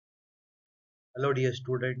Hello dear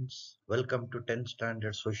students, welcome to 10th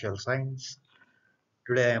Standard Social Science.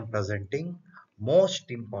 Today I am presenting most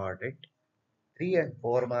important 3 and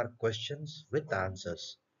 4 mark questions with answers.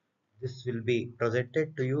 This will be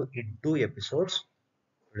presented to you in 2 episodes.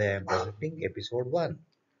 Today I am presenting episode 1.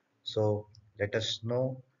 So let us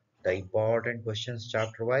know the important questions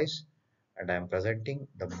chapter wise, and I am presenting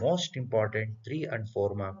the most important 3 and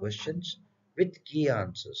 4 mark questions with key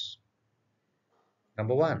answers.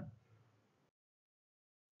 Number 1.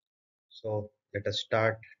 So let us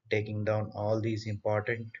start taking down all these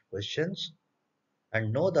important questions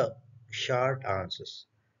and know the short answers.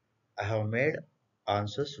 I have made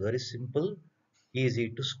answers very simple, easy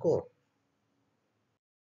to score.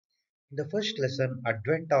 In the first lesson,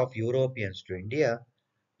 Advent of Europeans to India,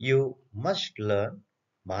 you must learn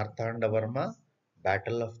Marthandavarma,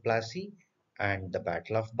 Battle of Plassey, and the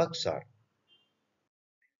Battle of Buxar.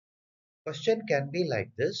 Question can be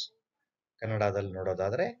like this. ಕನ್ನಡದಲ್ಲಿ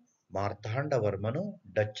ನೋಡೋದಾದ್ರೆ ಮಾರ್ತಾಂಡವರ್ಮನು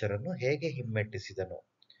ಡಚ್ಚರನ್ನು ಹೇಗೆ ಹಿಮ್ಮೆಟ್ಟಿಸಿದನು?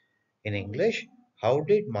 In English, how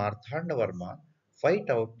did Marthandavarma fight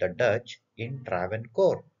out the Dutch in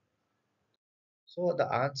Travancore? So the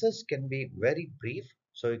answers can be very brief,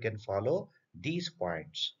 so you can follow these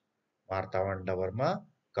points. Marthandavarma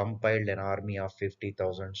compiled an army of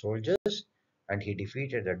 50,000 soldiers and he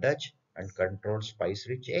defeated the Dutch and controlled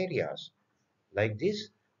spice-rich areas. Like this,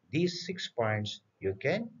 these 6 points you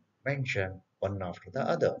can mention one after the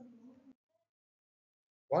other.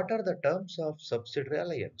 What are the terms of subsidiary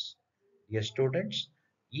alliance? Dear students,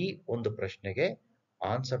 ಈ ಒಂದು ಪ್ರಶ್ನೆಗೆ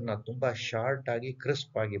ಆನ್ಸರ್ನ ತುಂಬಾ short ಆಗಿ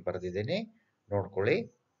crisp ಆಗಿ ಬರೆದಿದ್ದೇನೆ, ನೋಡ್ಕೊಳ್ಳಿ.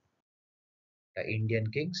 The Indian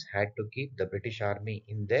kings had to keep the British army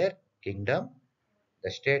in their kingdom.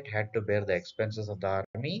 The state had to bear the expenses of the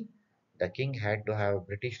army. The king had to have a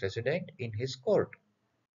British resident in his court.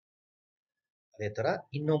 ಅದೇ ತರ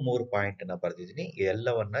ಇನ್ನೂ 3 point ಅನ್ನ ಬರೆದಿದ್ದೀನಿ,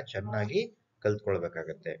 ಎಲ್ಲವನ್ನ ಚೆನ್ನಾಗಿ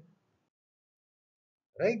ಕಲ್ತ್ಕೊಳ್ಬೇಕಾಗತ್ತೆ.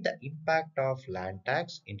 Write the impact of land tax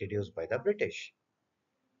introduced by the British.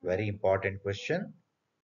 Very important question.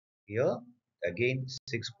 Here, again,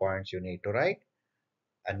 6 points you need to write.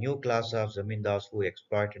 A new class of zamindars who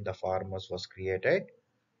exploited the farmers was created.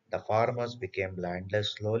 The farmers became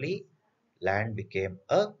landless slowly. Land became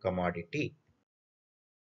a commodity.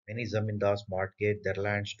 Many zamindars mortgaged their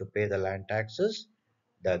lands to pay the land taxes.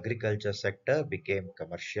 The agriculture sector became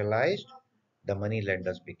commercialized. The money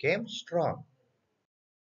lenders became strong.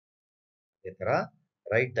 Etc.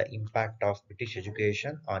 Write the impact of British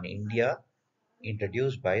education on India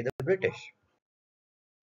introduced by the British.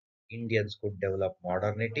 Indians could develop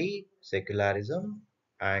modernity, secularism,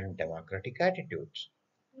 and democratic attitudes.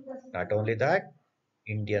 Not only that,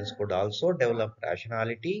 Indians could also develop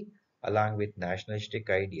rationality along with nationalistic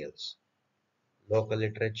ideals. Local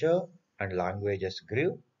literature and languages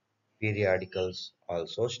grew. Periodicals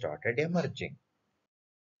also started emerging.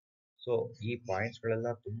 So, ಈ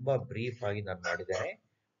ಪಾಯಿಂಟ್ಸ್ಗಳೆಲ್ಲ ತುಂಬಾ brief ಆಗಿ ನಾನು ಮಾಡಿದ್ದೇನೆ.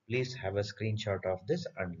 Please have a screenshot of this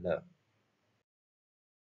and learn.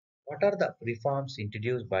 What are the reforms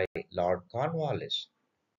introduced by Lord Cornwallis?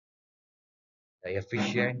 The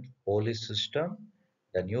efficient police system,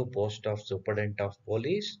 the new post of Superintendent of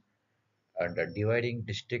Police, and dividing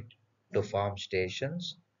district to farm stations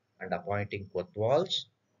and appointing kotwals.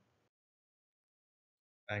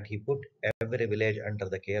 And he put every village under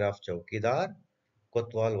the care of Chowkidar.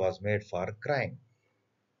 Kotwal was made for crime.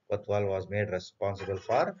 Kotwal was made responsible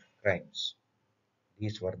for crimes.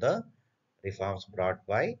 These were the reforms brought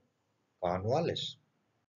by Cornwallis.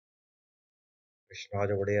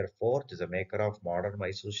 Krishnaraja Wadiyar IV is the maker of modern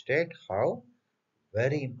Mysore state. How?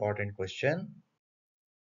 Very important question.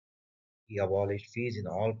 He abolished fees in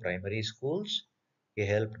all primary schools. He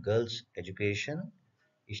helped girls' education.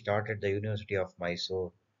 He started the University of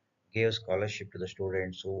Mysore, gave scholarship to the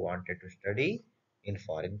students who wanted to study in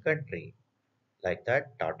foreign country. Like that,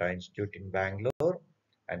 Tata Institute in Bangalore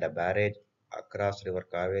and a barrage across River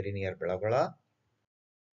Kaveri near Belagala,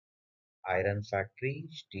 iron factory,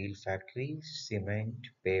 steel factory, cement,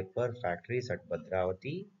 paper factories at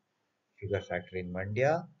Bhadravati, sugar factory in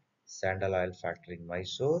Mandya, sandal oil factory in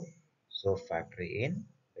Mysore, soap factory in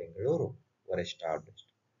Bengaluru were established.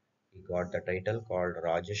 He got the title called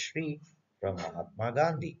Rajashri from Mahatma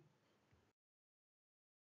Gandhi.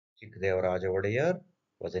 Chikdevaraja Wadiyar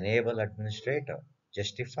was an able administrator.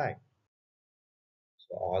 Justify. So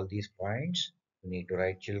all these points you need to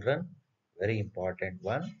write, children. Very important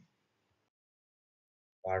one.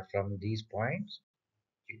 Apart from these points,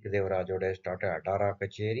 Chikdevaraja Wadiyar started Atara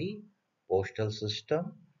Kacheri, postal system,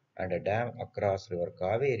 and a dam across River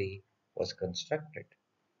Kaveri was constructed.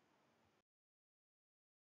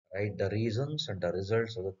 Write the reasons and the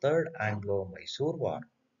results of the Third Anglo-Mysore War.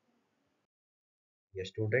 Dear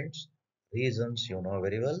students, Reasons you know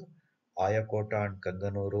very well. Ayakota and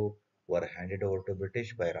Kanganuru were handed over to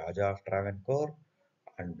British by Raja of Travancore,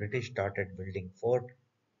 and British started building fort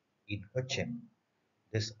in Cochin.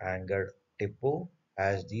 This angered Tipu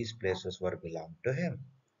as these places were belonged to him.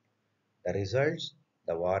 The results: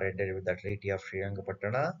 the war ended with the Treaty of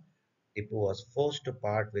Srirangapatna. Tipu was forced to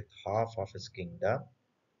part with half of his kingdom.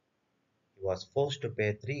 He was forced to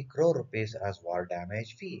pay 3 crore rupees as war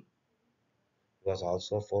damage fee. He was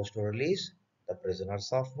also forced to release the prisoners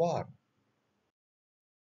of war.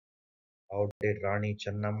 How did Rani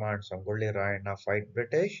Chennamma and Sangolli Rayana fight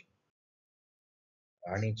British?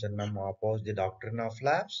 Rani Chennamma opposed the doctrine of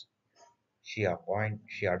lapse. She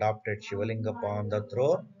adopted Shivalingappa on the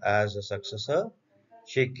throne as a successor.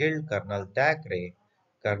 She killed Colonel Thackeray.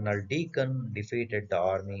 Colonel Deacon defeated the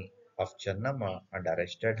army of Chennamma and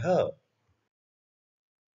arrested her.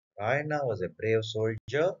 Rayana was a brave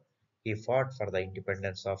soldier. He fought for the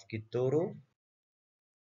independence of Kitturu.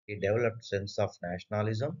 He developed sense of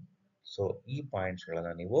nationalism. So ಈ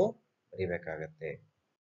ಪಾಯಿಂಟ್ಸ್ಗಳನ್ನು ನೀವು ಬರಿಬೇಕಾಗತ್ತೆ.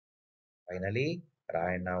 Finally,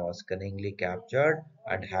 Rayana was cunningly captured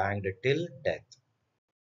and hanged till death.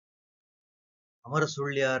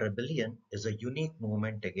 Amarasulia rebellion is a unique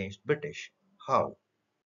movement against British. How?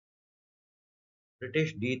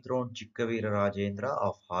 British dethroned Chikkavira Rajendra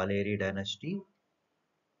of Haleri dynasty.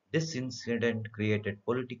 This incident created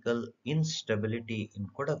political instability in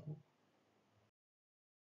Kodagu.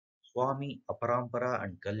 Swami Aparampara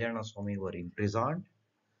and Kalyana Swami were imprisoned.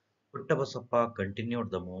 Puttabasappa continued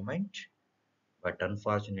the movement, but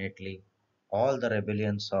unfortunately, all the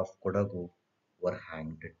rebellions of Kodagu were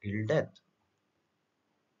hanged till death.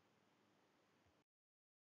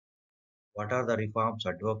 What are the reforms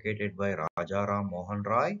advocated by Rajaram Mohan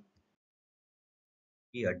Rai?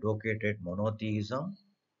 He advocated monotheism,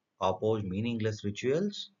 opposed meaningless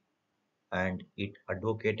rituals, and it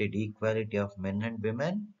advocated equality of men and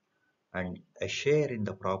women and a share in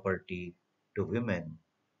the property to women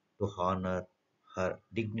to honor her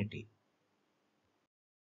dignity.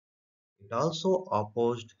 It also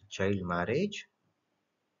opposed child marriage,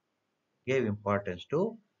 gave importance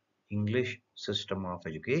to English system of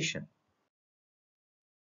education.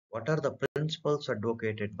 What are the principles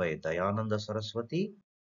advocated by Dayananda Saraswati?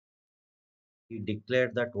 He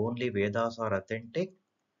declared that only Vedas are authentic.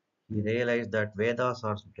 He realized that Vedas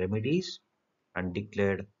are remedies and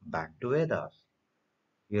declared back to Vedas.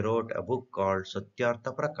 He wrote a book called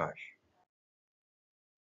Satyartha Prakash.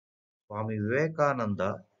 Swami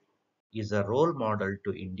Vivekananda is a role model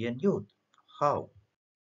to Indian youth. How?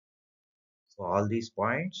 So all these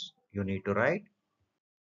points you need to write.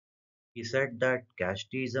 He said that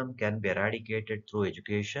casteism can be eradicated through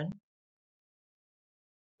education.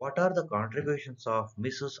 What are the contributions of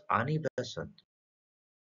Mrs. Annie Besant?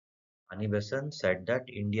 Annie Besant said that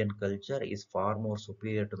Indian culture is far more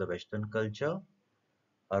superior to the Western culture.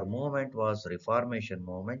 Her movement was Reformation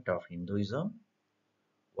movement of Hinduism,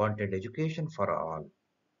 wanted education for all.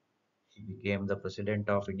 She became the president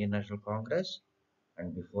of Indian National Congress,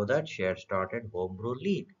 and before that she had started Home Rule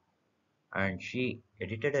League, and she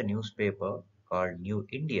edited a newspaper called New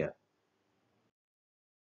India.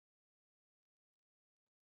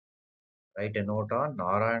 Write a note on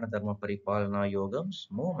Narayana Dharma Paripalana Yogam's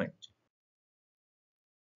movement.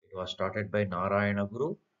 It was started by Narayana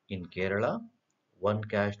Guru in Kerala. One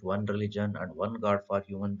caste, one religion, and one God for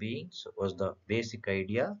human beings was the basic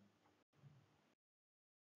idea.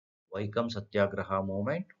 Vaikam Satyagraha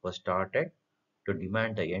movement was started to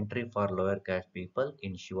demand the entry for lower caste people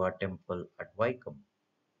in Shiva temple at Vaikam.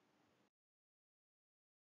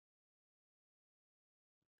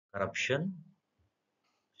 Corruption,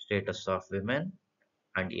 status of women,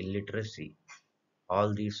 and illiteracy.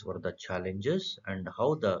 All these were the challenges and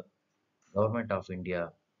how the government of India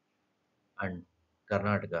and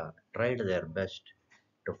Karnataka tried their best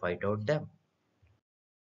to fight out them.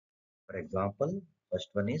 For example, first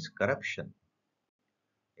one is corruption.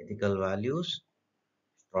 Ethical values,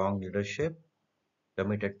 strong leadership,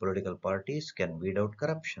 committed political parties can weed out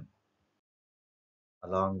corruption.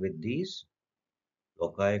 Along with these,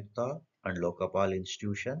 Lokayukta and Lokapal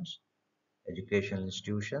institutions, educational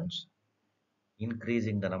institutions,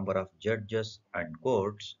 increasing the number of judges and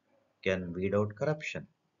courts can weed out corruption.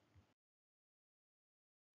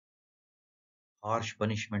 Harsh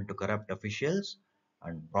punishment to corrupt officials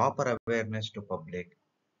and proper awareness to public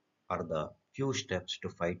are the few steps to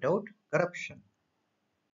fight out corruption.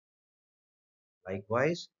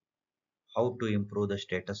 Likewise, how to improve the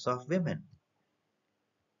status of women.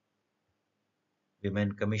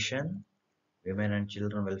 Women Commission, Women and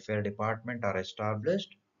Children Welfare Department are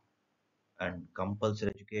established and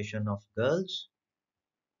compulsory education of girls.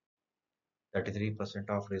 33%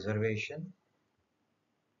 of reservation,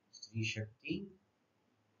 Stree Shakti,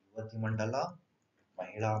 Yuvati Mandala,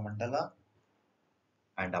 Mahila Mandala,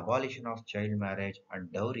 and abolition of child marriage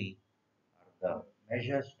and dowry are the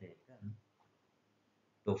measures taken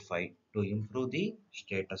to fight to improve the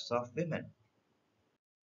status of women.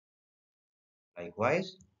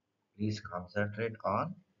 Likewise, please concentrate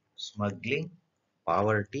on smuggling,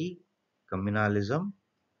 poverty, communalism,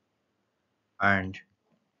 and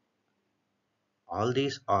all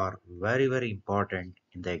these are very, very important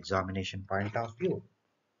in the examination point of view.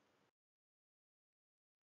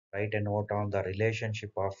 Write a note on the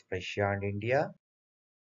relationship of Russia and India.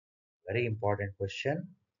 Very important question.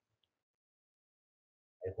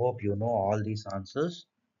 I hope you know all these answers.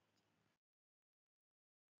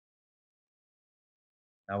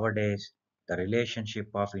 Nowadays, the relationship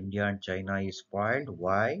of India and China is spoiled.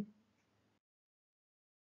 Why?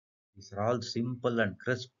 These are all simple and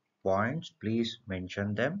crisp points. Please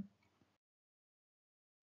mention them.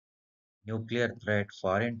 Nuclear threat,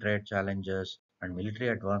 foreign trade challenges, and military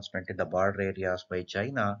advancement in the border areas by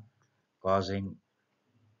China causing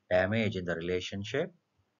damage in the relationship.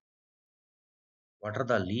 What are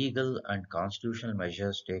the legal and constitutional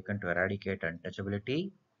measures taken to eradicate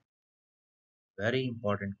untouchability? Very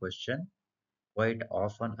important question. Quite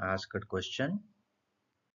often asked question.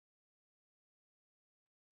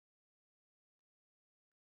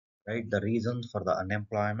 Right? The reasons for the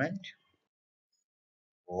unemployment,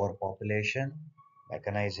 overpopulation,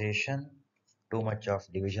 mechanization, too much of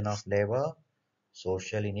division of labor,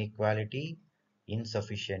 social inequality,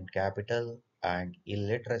 insufficient capital, and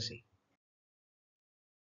illiteracy.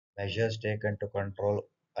 Measures taken to control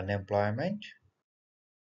unemployment,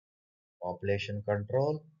 population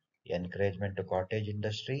control, encouragement to cottage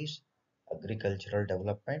industries, agricultural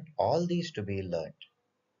development, all these to be learnt.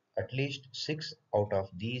 At least 6 out of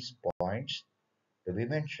these points to be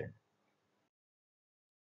mentioned.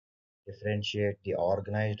 Differentiate the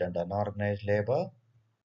organized and unorganized labor.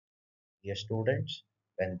 Dear students,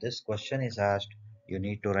 when this question is asked, you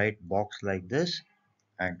need to write box like this,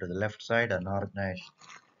 and to the left side unorganized,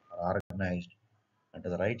 organized, and to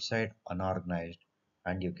the right side unorganized,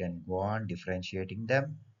 and you can go on differentiating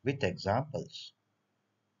them with examples.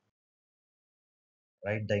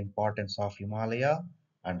 Write the importance of Himalaya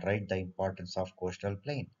and write the importance of coastal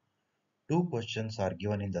plain. Two questions are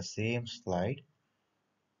given in the same slide.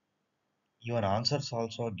 Even answers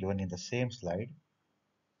also are given in the same slide.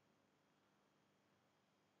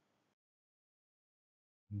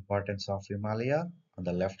 Importance of Himalaya on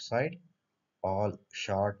the left side, all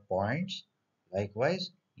short points.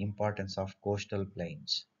 Likewise, importance of coastal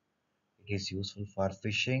plains. It is useful for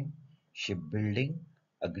fishing, shipbuilding,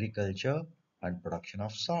 agriculture, and production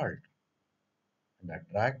of salt, and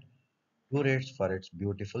attract tourists for its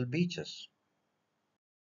beautiful beaches.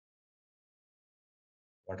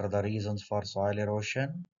 What are the reasons for soil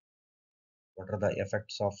erosion? What are the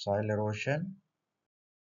effects of soil erosion?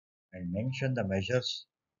 And mention the measures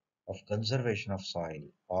of conservation of soil.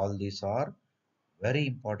 All these are very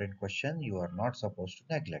important questions you are not supposed to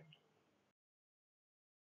neglect.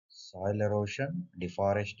 Soil erosion,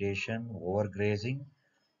 deforestation, overgrazing,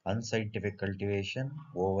 unscientific cultivation,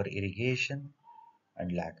 over irrigation,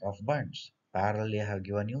 and lack of bunds. Parallelly, I have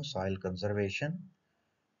given you soil conservation,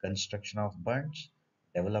 construction of bunds,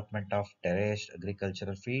 development of terraced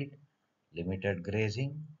agricultural field, limited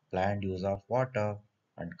grazing, planned use of water,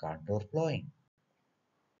 and contour plowing.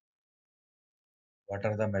 What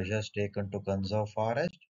are the measures taken to conserve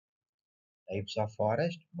forest? Types of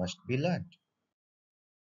forest must be learnt.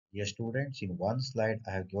 Dear students, in one slide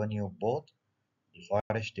I have given you both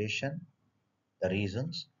deforestation, the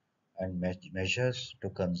reasons, and measures to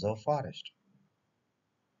conserve forest.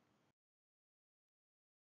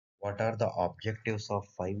 What are the objectives of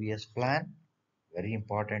 5 years plan? Very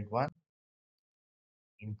important one.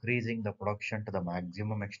 Increasing the production to the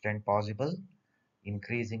maximum extent possible,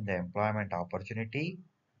 increasing the employment opportunity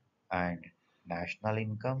and national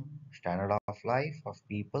income, standard of life of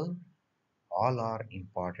people, all are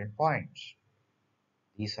important points.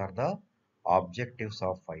 These are the objectives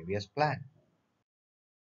of 5 years plan.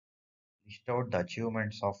 List out the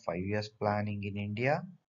achievements of 5 years planning in India.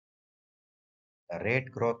 The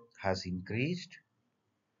rate growth has increased,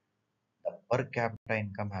 the per capita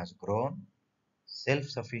income has grown,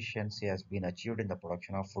 self-sufficiency has been achieved in the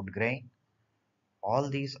production of food grain. All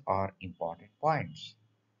these are important points.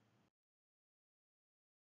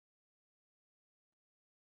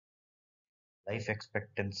 Life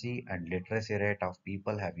expectancy and literacy rate of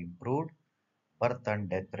people have improved, birth and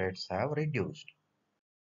death rates have reduced.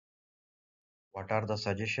 What are the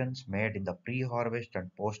suggestions made in the pre-harvest and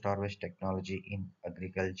post-harvest technology in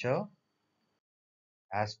agriculture?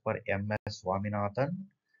 As per M.S. Swaminathan,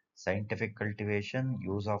 scientific cultivation,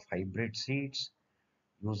 use of hybrid seeds,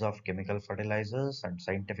 use of chemical fertilizers, and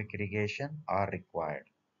scientific irrigation are required.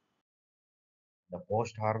 The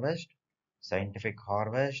post-harvest, scientific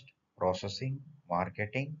harvest, processing,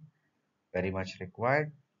 marketing, very much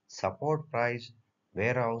required. Support price,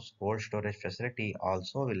 warehouse, cold storage facility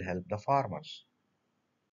also will help the farmers.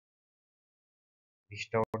 List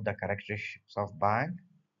out the characteristics of bank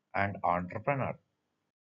and entrepreneur.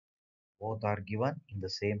 Both are given in the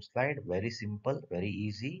same slide. Very simple, very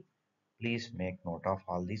easy. Please make note of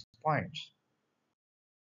all these points.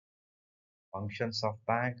 Functions of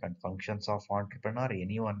bank and functions of entrepreneur,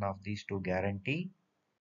 any one of these two guarantee.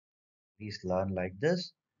 Please learn like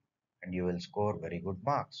this and you will score very good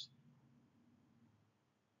marks.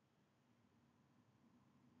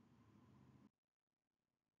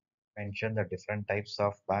 Mention the different types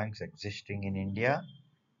of banks existing in India.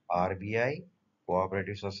 RBI,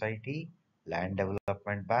 Cooperative Society, Land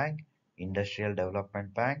Development Bank, Industrial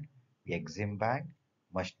Development Bank, Exim Bank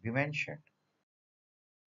must be mentioned.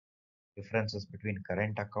 Differences between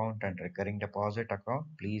current account and recurring deposit account,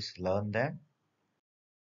 please learn them.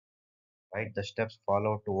 Write the steps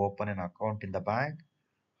followed to open an account in the bank.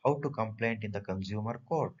 How to complain in the consumer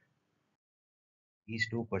court. These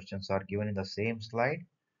two questions are given in the same slide.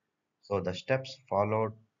 So the steps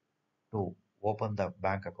followed to open the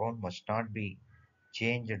bank account must not be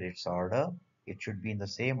changed its order. It should be in the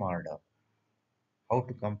same order. How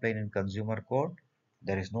to complain in consumer court.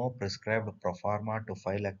 There is no prescribed pro forma to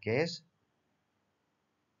file a case.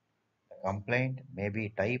 The complaint may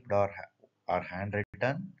be typed or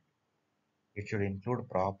handwritten. It should include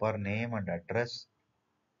proper name and address,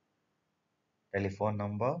 telephone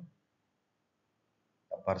number.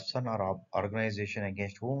 The person or organization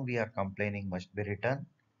against whom we are complaining must be written.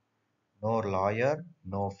 No lawyer,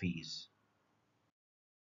 no fees.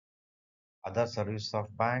 Other service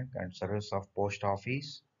of bank and service of post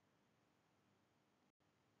office.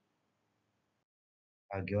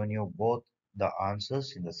 I've given you both the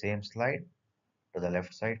answers in the same slide. To the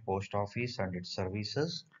left side, post office and its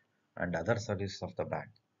services and other services of the bank.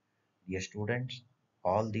 Dear students,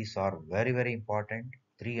 all these are very, very important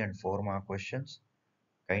 3 and 4 mark questions.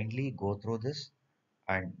 Kindly go through this,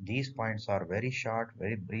 and these points are very short,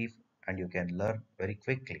 very brief, and you can learn very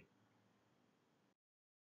quickly.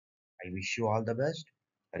 I wish you all the best.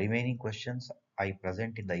 Remaining questions I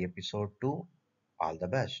present in the episode 2. All the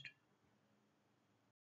best.